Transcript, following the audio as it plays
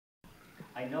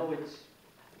I know it's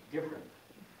different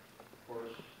for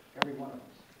every one of us.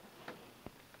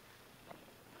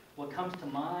 What comes to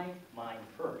my mind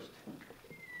first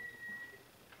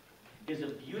is a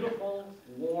beautiful,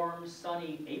 warm,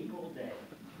 sunny April day.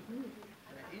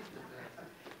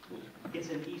 It's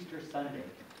an Easter Sunday.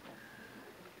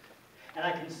 And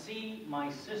I can see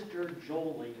my sister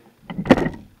Jolie,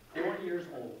 4 years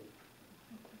old,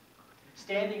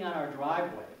 standing on our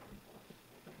driveway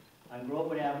on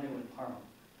Grovewood Avenue in Parma.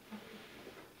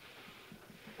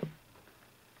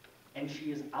 And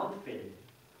she is outfitted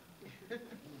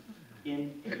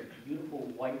in a beautiful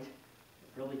white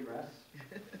frilly dress.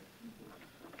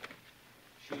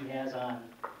 She has on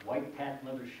white patent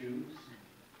leather shoes,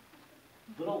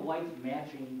 little white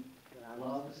matching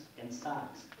gloves and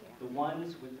socks, the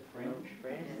ones with the fringe.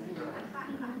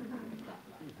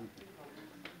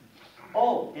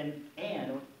 Oh, and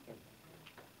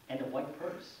a white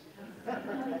purse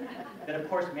that of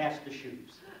course matched the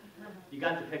shoes. You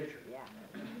got the picture.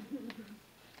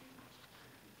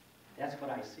 That's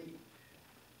what I see.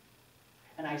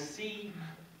 And I see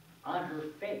on her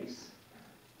face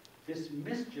this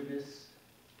mischievous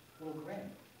little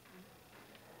grin.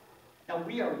 Now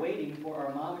we are waiting for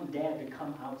our mom and dad to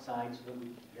come outside so that we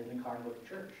can get in the car and go to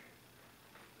church.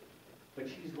 But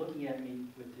she's looking at me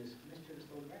with this mischievous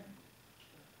little grin.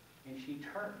 And she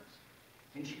turns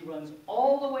and she runs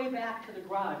all the way back to the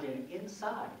garage and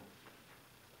inside.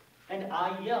 And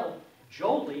I yell,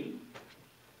 "Jolie,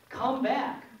 come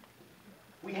back.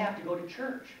 We have to go to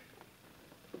church."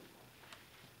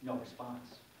 No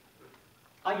response.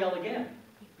 I yell again.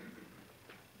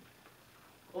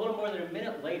 A little more than a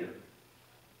minute later,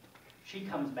 she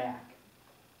comes back.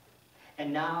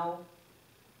 And now,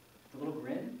 the little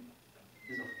grin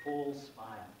is a full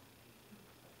smile.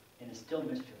 And is still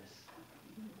mischievous.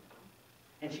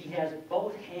 And she has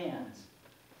both hands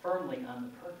firmly on the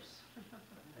purse.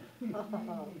 I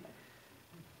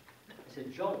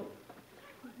said, "Jolie,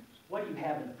 what do you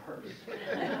have in the purse?"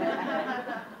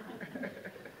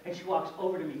 And she walks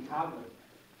over to me proudly.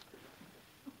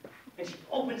 And she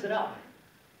opens it up.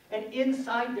 And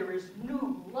inside there is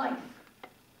new life.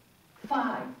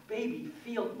 5 baby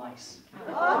field mice.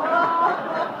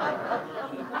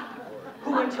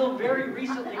 Who until very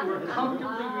recently were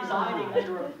comfortably residing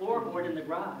under a floorboard in the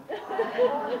garage.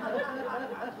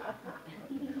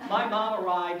 My mom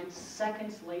arrived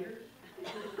seconds later.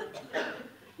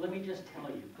 Let me just tell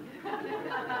you,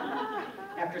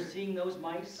 after seeing those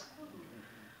mice,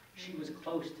 she was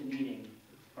close to needing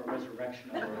a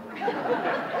resurrection of her own.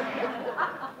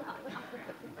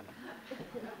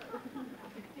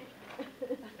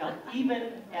 Now,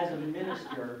 even as a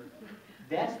minister,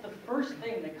 that's the first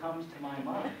thing that comes to my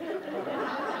mind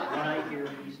when I hear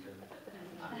Easter.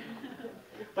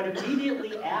 But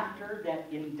immediately after that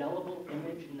indelible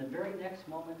image, in the very next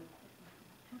moment,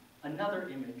 another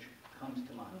image comes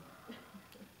to mind.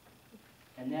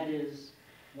 And that is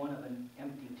one of an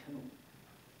empty tomb.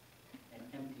 An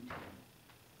empty tomb.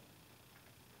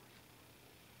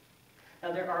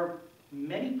 Now there are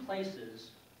many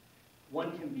places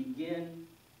one can begin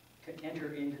to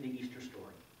enter into the Easter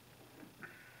story.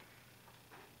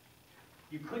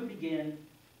 You could begin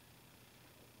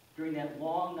during that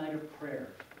long night of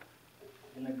prayer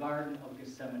in the Garden of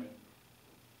Gethsemane,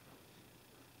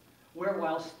 where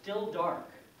while still dark,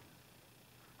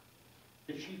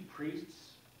 the chief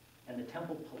priests and the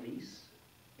temple police,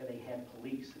 yeah, they had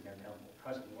police in their temple.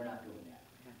 Trust me, we're not doing that.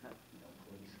 No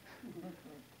police.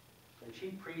 So the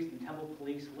chief priests and temple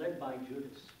police, led by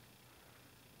Judas,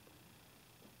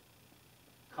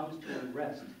 comes to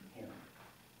arrest him,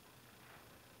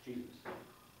 Jesus.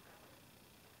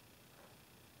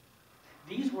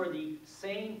 These were the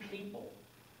same people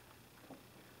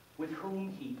with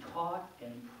whom he taught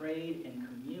and prayed and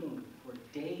communed for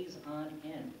days on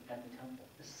end at the temple.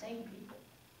 The same people,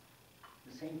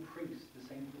 the same priests, the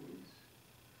same police,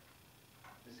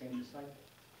 the same disciples.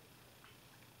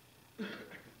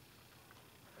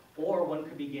 Or one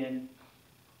could begin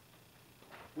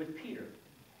with Peter,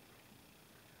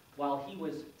 while he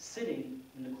was sitting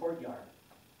in the courtyard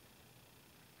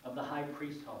of the high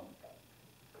priest's home.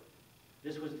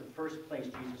 This was the first place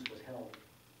Jesus was held.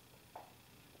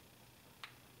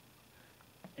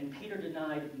 And Peter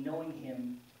denied knowing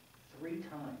him 3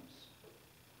 times.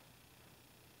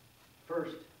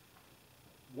 First,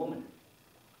 "Woman,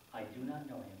 I do not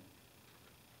know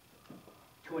him."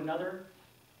 To another,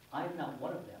 "I am not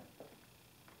one of them."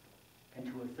 And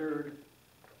to a third,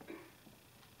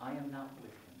 "I am not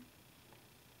with him."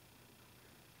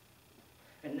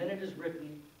 And then it is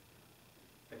written,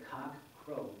 the cock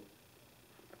crowed,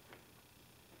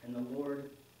 and the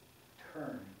Lord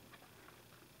turned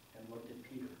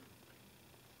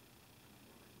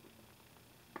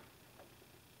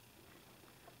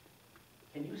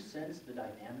sense the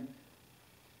dynamic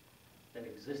that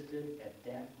existed at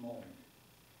that moment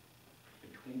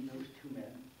between those two men?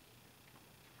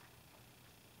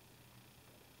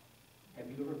 Have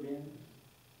you ever been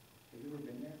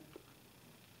there?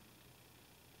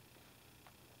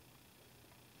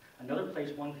 Another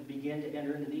place one could begin to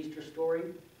enter into the Easter story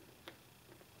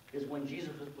is when Jesus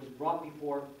was brought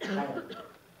before Pilate.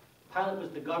 Pilate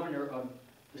was the governor of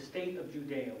the state of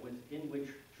Judea, within which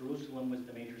Jerusalem was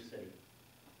the major city.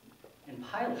 And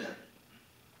Pilate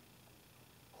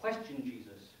questioned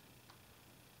Jesus,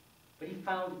 but he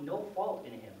found no fault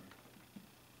in him.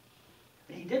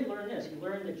 But he did learn this. He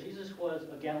learned that Jesus was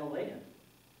a Galilean.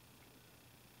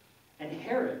 And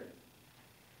Herod,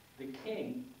 the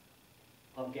king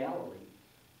of Galilee,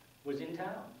 was in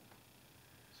town.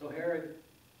 So Herod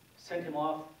sent him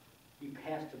off, he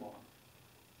passed him off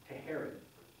to Herod.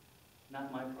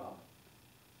 Not my problem.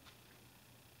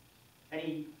 And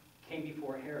he came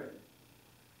before Herod.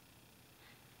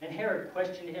 And Herod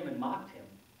questioned him and mocked him.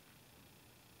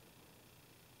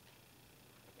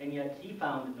 And yet he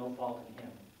found no fault in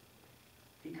him.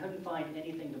 He couldn't find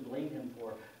anything to blame him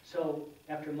for. So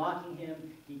after mocking him,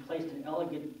 he placed an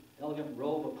elegant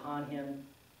robe upon him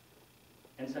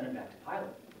and sent him back to Pilate.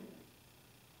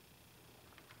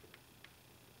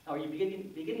 Now, are you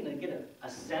beginning to get a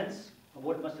sense of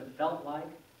what it must have felt like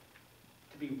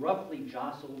to be roughly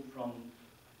jostled from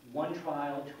one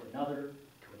trial to another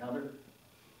to another?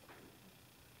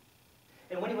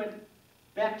 And when he went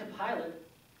back to Pilate,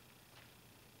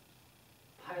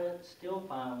 Pilate still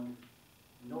found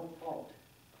no fault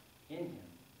in him.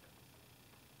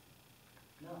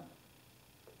 None.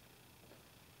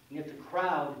 And yet the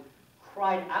crowd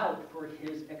cried out for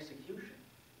his execution.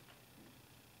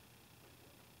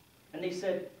 And they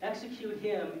said, execute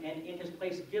him, and in his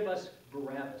place give us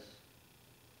Barabbas,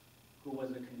 who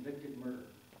was a convicted murderer.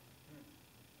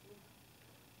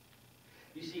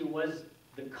 You see, it was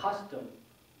the custom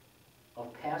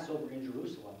of Passover in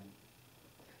Jerusalem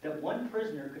that one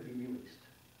prisoner could be released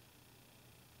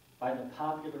by the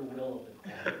popular will of the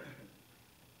crowd.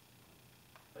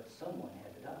 But someone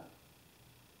had to die.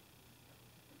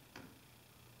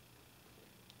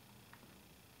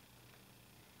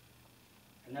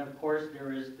 And then, of course,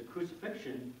 there is the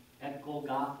crucifixion at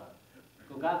Golgotha.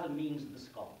 Golgotha means the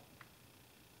skull.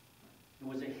 It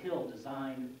was a hill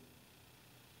designed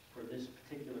for this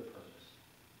particular purpose.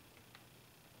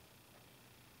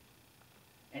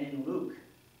 And in Luke,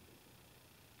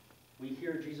 we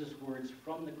hear Jesus' words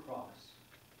from the cross.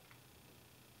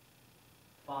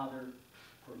 Father,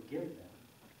 forgive them,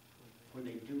 for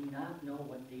they do not know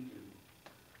what they do.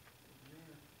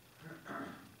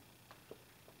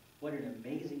 What an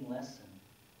amazing lesson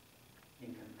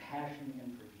in compassion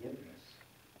and forgiveness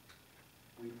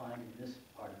we find in this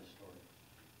part of the story.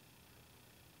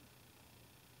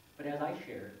 But as I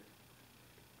shared,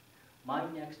 my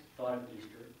next thought of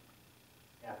Easter,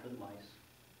 after the mice,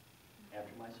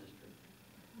 after my sister,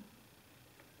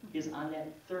 is on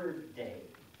that third day,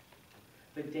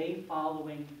 the day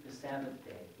following the Sabbath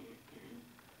day.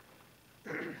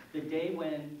 The day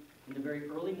when, in the very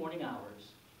early morning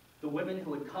hours, the women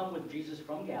who had come with Jesus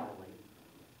from Galilee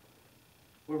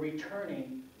were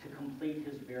returning to complete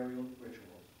his burial rituals.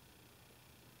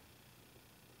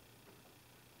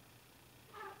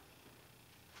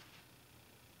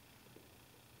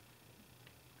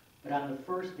 But on the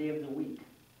first day of the week,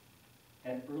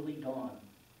 at early dawn,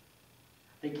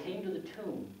 they came to the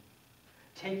tomb,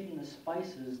 taking the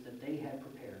spices that they had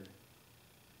prepared.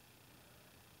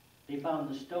 They found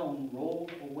the stone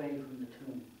rolled away from the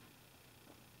tomb.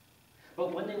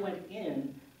 But when they went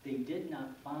in, they did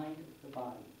not find the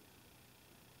body.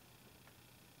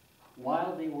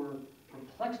 While they were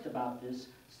perplexed about this,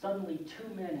 suddenly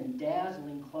two men in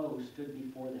dazzling clothes stood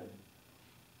before them.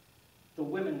 The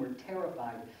women were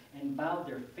terrified and bowed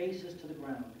their faces to the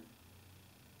ground.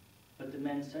 But the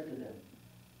men said to them,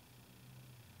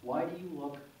 "Why do you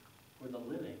look for the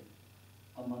living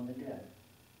among the dead?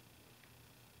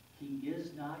 He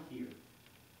is not here.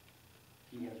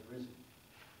 He has risen."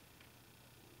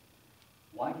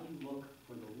 Why do you look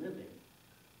for the living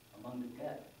among the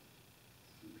dead?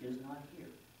 He is not here.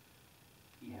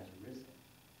 He has risen.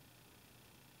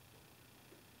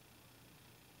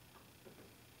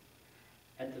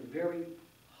 At the very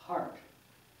heart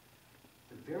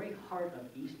of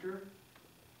Easter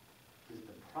is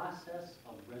the process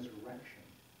of resurrection.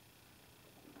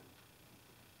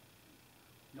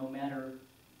 No matter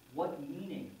what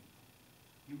meaning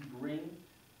you bring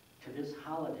to this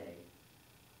holiday,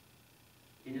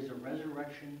 it is a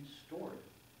resurrection story.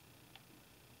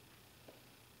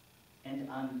 And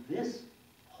on this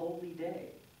holy day,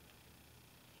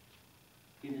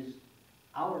 It is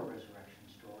our resurrection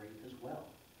story as well.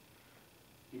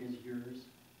 It is yours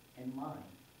and mine.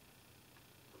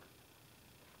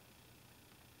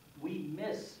 We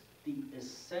miss the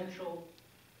essential,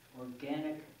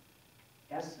 organic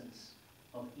essence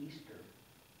of Easter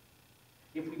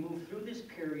if we move through this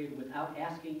period without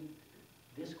asking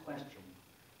this question: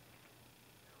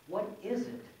 what is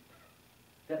it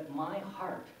that my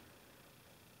heart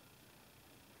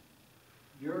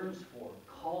yearns for,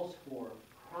 calls for,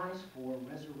 cries for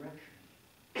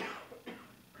resurrection?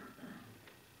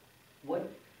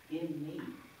 What in me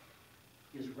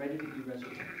is ready to be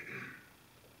resurrected?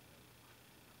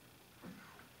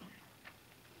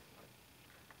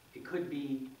 It could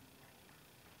be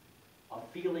a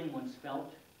feeling once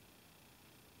felt.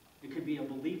 It could be a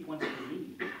belief once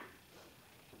believed.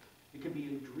 It could be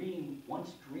a dream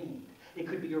once dreamed. It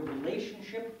could be a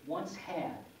relationship once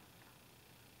had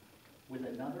with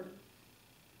another,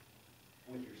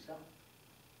 with yourself.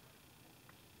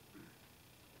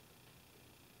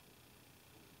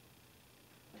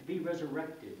 To be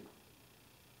resurrected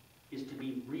is to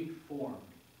be reformed.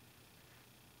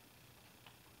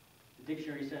 The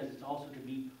dictionary says it's also to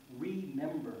be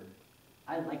remembered.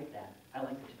 I like that. I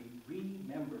like it to be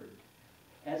remembered,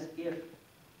 as if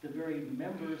the very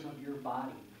members of your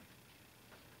body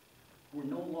were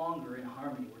no longer in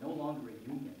harmony, were no longer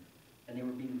in union, and they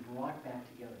were being brought back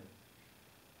together.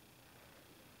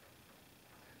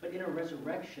 But in a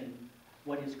resurrection,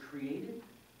 what is created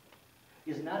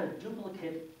is not a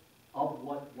duplicate of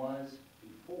what was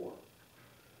before,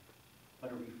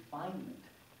 but a refinement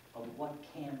of what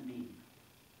can be.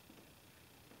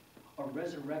 A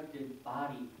resurrected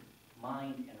body,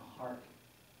 mind, and heart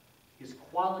is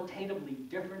qualitatively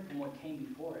different from what came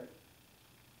before it.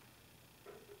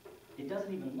 It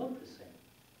doesn't even look the same.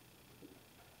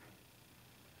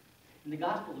 In the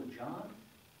Gospel of John,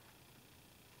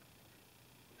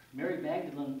 Mary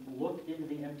Magdalene looked into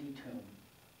the empty tomb,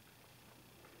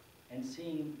 and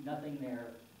seeing nothing there,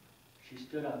 she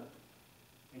stood up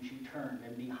and she turned,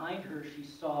 and behind her she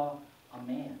saw a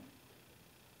man.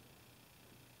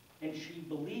 And she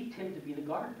believed him to be the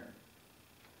gardener.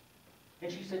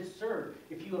 And she said, "Sir,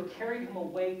 if you have carried him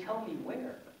away, tell me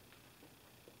where."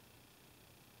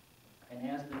 And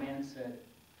as the man said,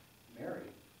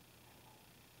 "Mary,"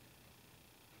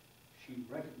 she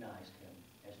recognized him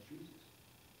as Jesus.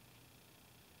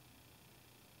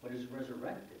 What is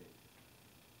resurrected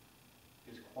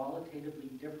is qualitatively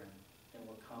different than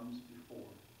what comes before.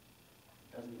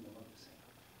 It doesn't even look the same.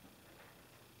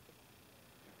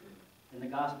 In the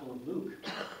Gospel of Luke,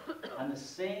 on the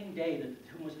same day that the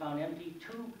tomb was found empty,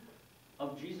 two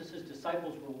of Jesus'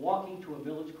 disciples were walking to a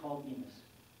village called Emmaus.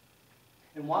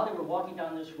 And while they were walking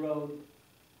down this road,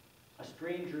 a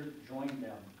stranger joined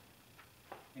them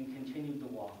and continued the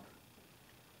walk.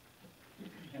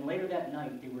 And later that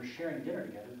night, they were sharing dinner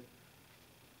together.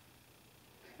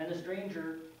 And the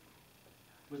stranger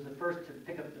was the first to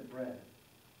pick up the bread.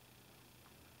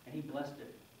 And he blessed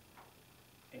it.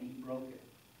 And he broke it.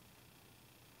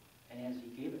 And as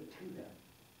he gave it to them,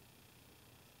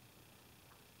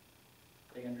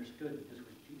 they understood that this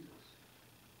was Jesus.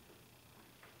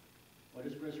 What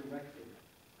is resurrected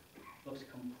looks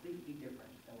completely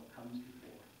different than what comes before.